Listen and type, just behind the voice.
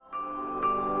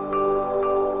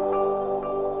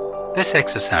This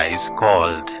exercise,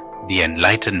 called the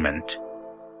Enlightenment,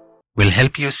 will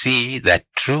help you see that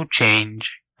true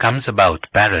change comes about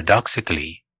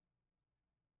paradoxically,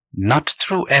 not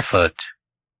through effort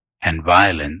and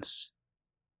violence,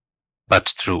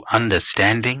 but through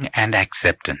understanding and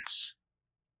acceptance.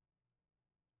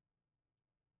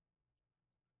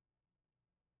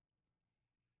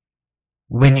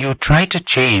 When you try to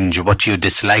change what you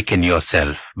dislike in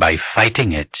yourself by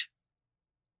fighting it,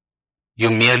 you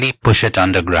merely push it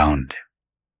underground.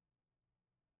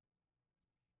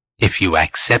 If you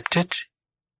accept it,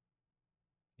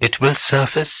 it will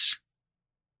surface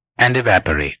and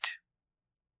evaporate.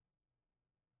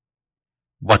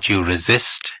 What you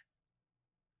resist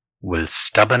will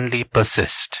stubbornly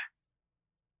persist.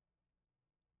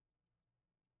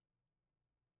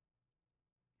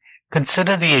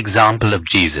 Consider the example of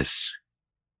Jesus.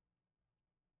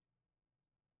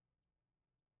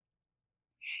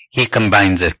 He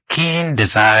combines a keen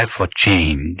desire for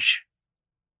change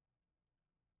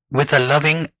with a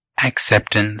loving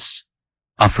acceptance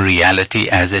of reality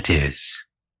as it is.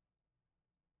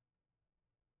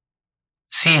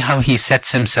 See how he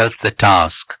sets himself the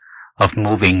task of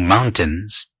moving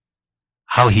mountains,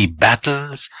 how he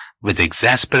battles with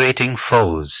exasperating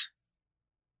foes.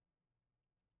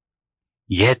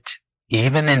 Yet,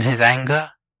 even in his anger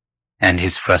and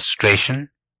his frustration,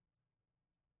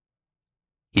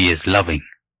 he is loving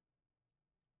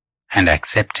and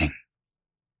accepting.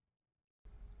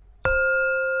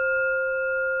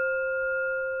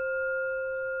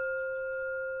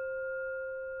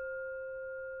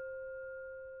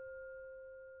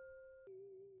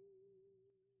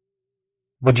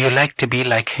 Would you like to be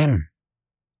like him?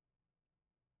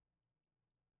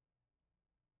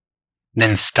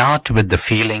 Then start with the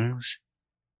feelings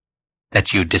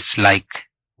that you dislike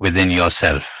within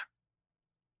yourself.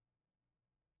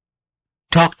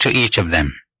 Talk to each of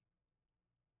them.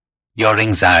 Your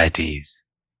anxieties,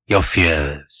 your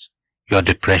fears, your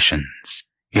depressions,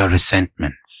 your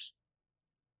resentments.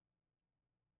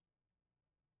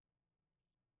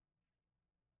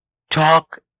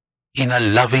 Talk in a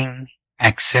loving,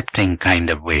 accepting kind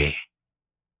of way.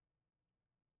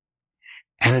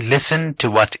 And listen to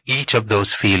what each of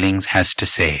those feelings has to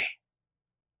say.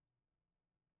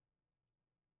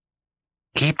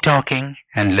 Keep talking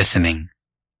and listening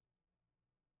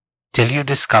till you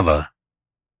discover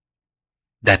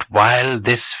that while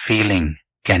this feeling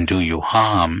can do you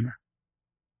harm,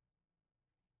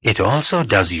 it also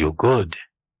does you good.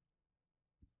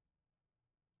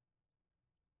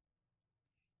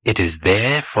 It is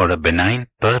there for a benign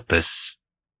purpose,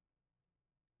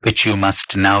 which you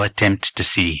must now attempt to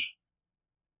see.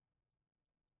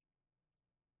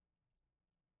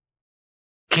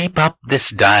 Keep up this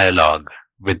dialogue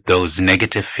with those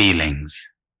negative feelings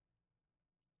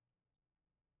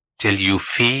till you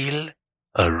feel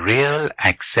a real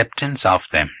acceptance of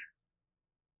them.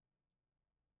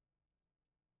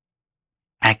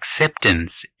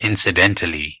 Acceptance,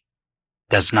 incidentally,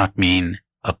 does not mean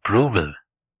approval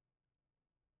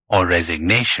or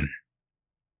resignation.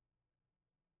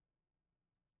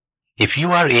 If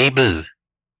you are able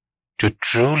to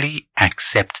truly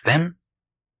accept them,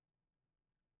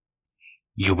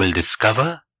 you will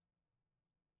discover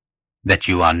that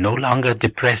you are no longer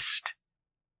depressed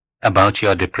about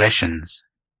your depressions,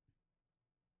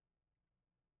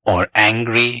 or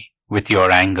angry with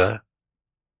your anger,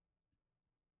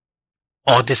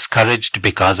 or discouraged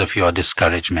because of your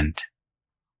discouragement,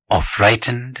 or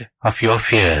frightened of your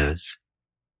fears,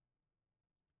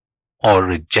 or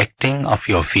rejecting of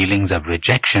your feelings of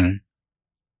rejection.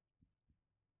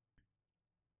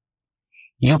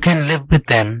 You can live with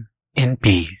them in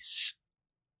peace,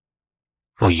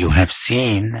 for you have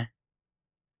seen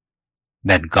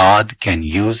that God can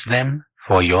use them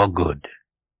for your good.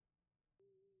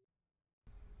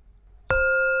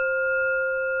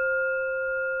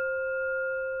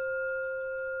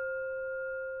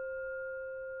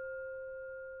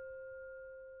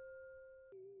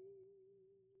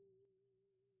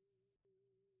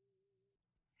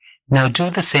 Now do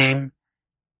the same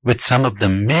with some of the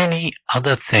many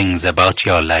other things about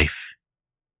your life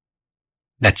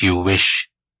that you wish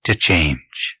to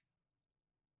change.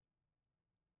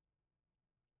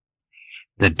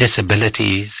 The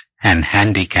disabilities and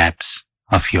handicaps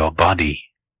of your body,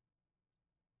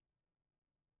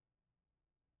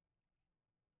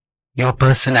 your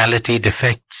personality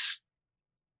defects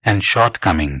and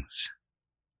shortcomings,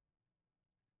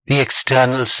 the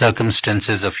external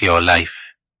circumstances of your life,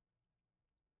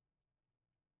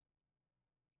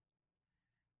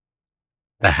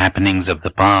 the happenings of the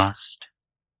past,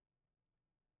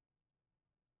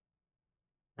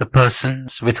 the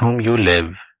persons with whom you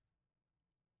live,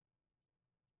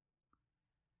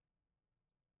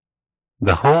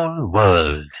 the whole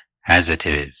world as it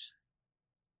is.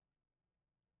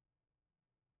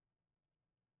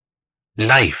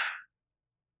 Life,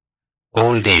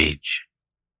 old age,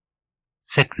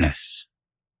 sickness,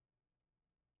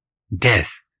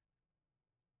 death.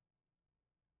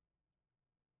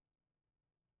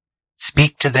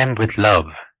 Speak to them with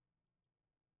love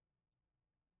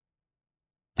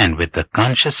and with the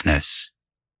consciousness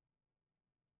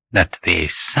that they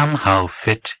somehow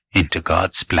fit into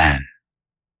God's plan.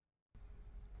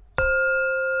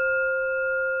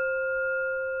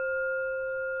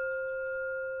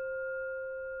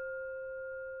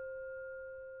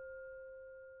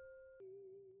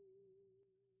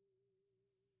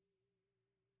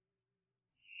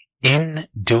 In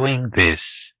doing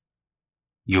this,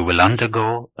 you will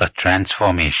undergo a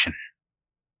transformation.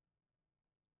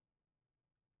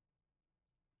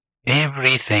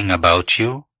 Everything about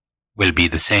you will be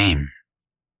the same.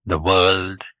 The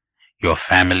world, your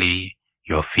family,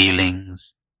 your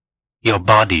feelings, your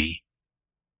body,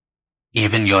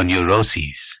 even your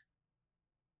neuroses.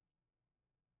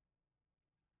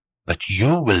 But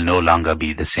you will no longer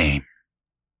be the same.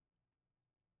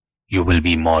 You will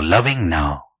be more loving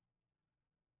now,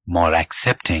 more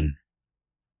accepting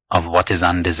of what is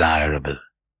undesirable.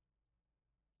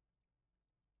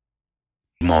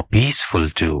 More peaceful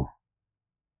too,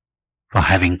 for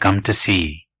having come to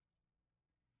see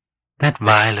that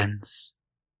violence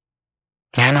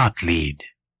cannot lead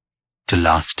to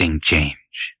lasting change.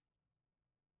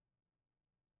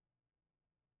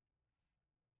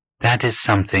 That is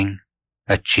something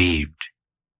achieved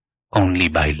only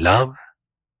by love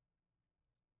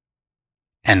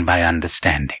and by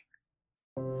understanding.